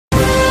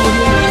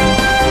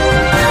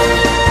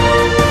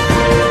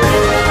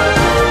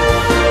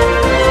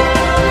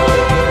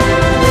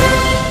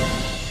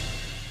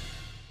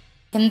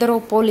ఎందరో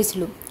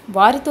పోలీసులు,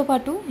 వారితో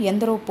పాటు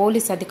ఎందరో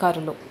పోలీస్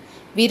అధికారులు.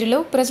 వీరిలో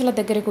ప్రజల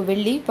దగ్గరకు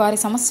వెళ్లి వారి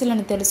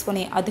సమస్యలను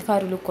తెలుసుకునే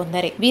అధికారులు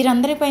కొందరే.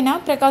 వీరందరిపైన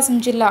ప్రకాశం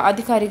జిల్లా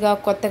అధికారిగా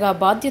కొత్తగా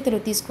బాధ్యతలు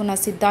తీసుకున్న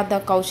సిద్ధార్థ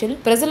కౌశల్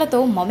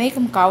ప్రజలతో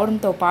మమేకం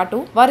కావడంతో పాటు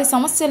వారి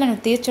సమస్యలను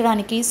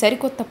తీర్చడానికి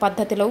సరికొత్త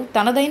పద్ధతిలో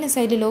తనదైన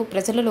శైలిలో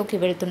ప్రజలలోకి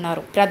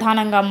వెళ్తున్నారు.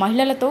 ప్రధానంగా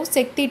మహిళలతో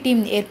శక్తి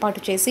టీం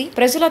ఏర్పాటు చేసి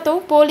ప్రజలతో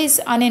పోలీస్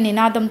అనే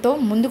నినాదంతో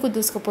ముందుకు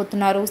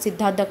దూసుకుపోతున్నారు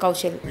Siddhartha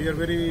Kaushal.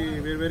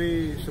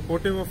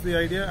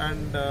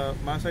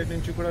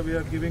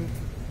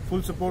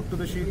 Full support to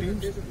the she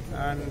teams,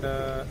 and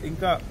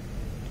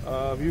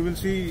we will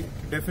see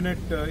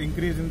definite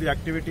increase in the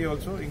activity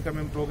also. Inka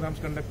mem programs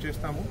conduct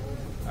chestamu,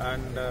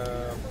 and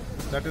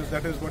that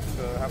is what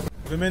happened.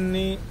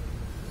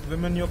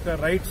 Women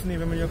yokka rights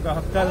ni, women yokka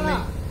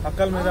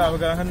hakkal meeda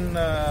avagahan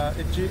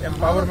ichi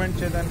empowerment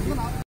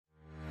cheyadaniki